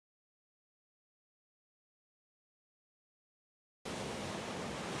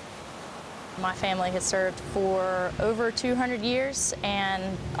My family has served for over 200 years,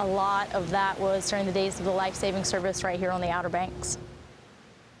 and a lot of that was during the days of the life-saving service right here on the Outer Banks.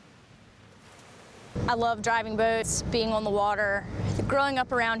 I love driving boats, being on the water. Growing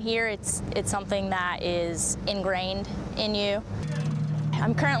up around here, it's something that is ingrained in you.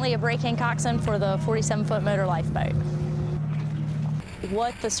 I'm currently a break-in coxswain for the 47-foot Motor Lifeboat.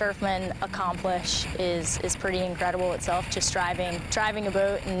 What the Surfmen accomplish is pretty incredible itself, just driving a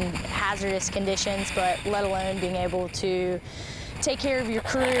boat in hazardous conditions, but let alone being able to take care of your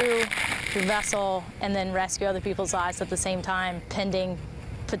crew, your vessel, and then rescue other people's lives at the same time, pending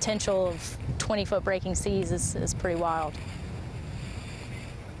potential of 20-foot breaking seas is pretty wild.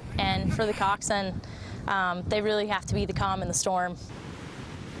 And for the coxswain, they really have to be the calm in the storm.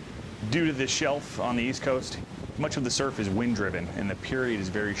 Due to the shelf on the East Coast, much of the surf is wind-driven, and the period is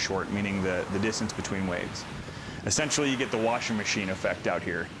very short, meaning the distance between waves. Essentially, you get the washing machine effect out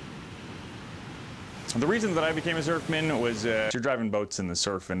here. The reason that I became a surfman was you're driving boats in the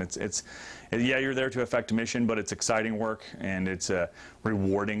surf, and yeah, you're there to effect a mission, but it's exciting work, and it's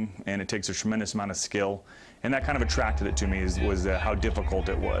rewarding, and it takes a tremendous amount of skill. And that kind of attracted it to me was how difficult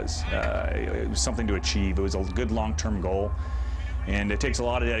it was. It was something to achieve. It was a good long-term goal. And it takes a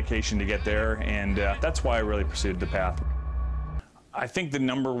lot of dedication to get there, and that's why I really pursued the path. I think the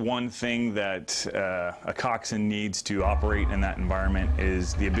number one thing that a coxswain needs to operate in that environment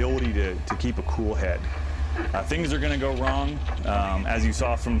is the ability to keep a cool head. Things are going to go wrong, as you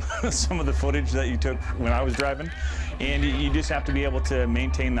saw from some of the footage that you took when I was driving, and you just have to be able to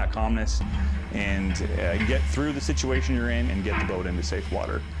maintain that calmness and get through the situation you're in and get the boat into safe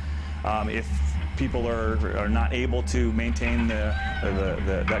water. If people are not able to maintain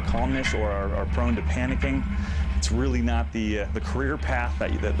that calmness or are prone to panicking, it's really not the career path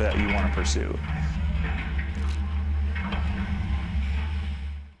that you want to pursue.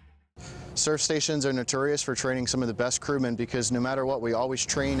 Surf stations are notorious for training some of the best crewmen because no matter what, we always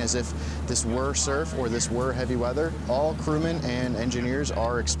train as if this were surf or this were heavy weather. All crewmen and engineers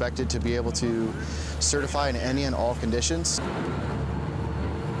are expected to be able to certify in any and all conditions.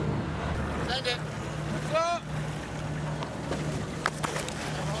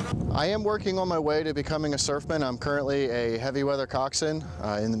 I am working on my way to becoming a surfman. I'm currently a heavy weather coxswain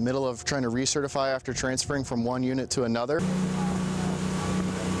in the middle of trying to recertify after transferring from one unit to another.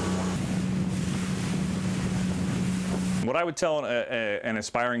 What I would tell an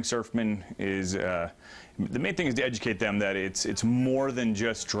aspiring surfman is the main thing is to educate them that it's more than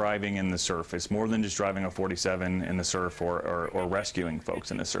just driving in the surf. It's more than just driving a 47 in the surf or rescuing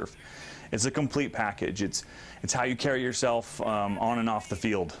folks in the surf. It's a complete package. It's how you carry yourself on and off the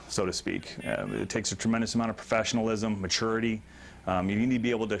field, so to speak. It takes a tremendous amount of professionalism, maturity. You need to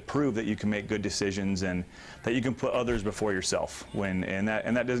be able to prove that you can make good decisions and that you can put others before yourself. And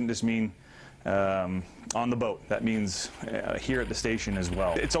that doesn't just mean on the boat. That means here at the station as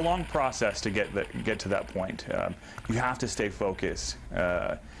well. It's a long process to get to that point. You have to stay focused.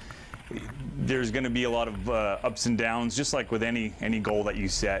 There's going to be a lot of ups and downs, just like with any goal that you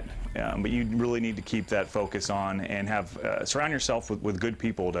set. But you really need to keep that focus on and have surround yourself with good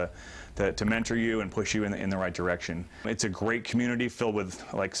people to mentor you and push you in the right direction. It's a great community filled with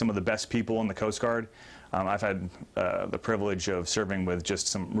like some of the best people in the Coast Guard. I've had the privilege of serving with just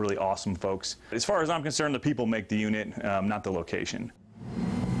some really awesome folks. As far as I'm concerned, the people make the unit, not the location.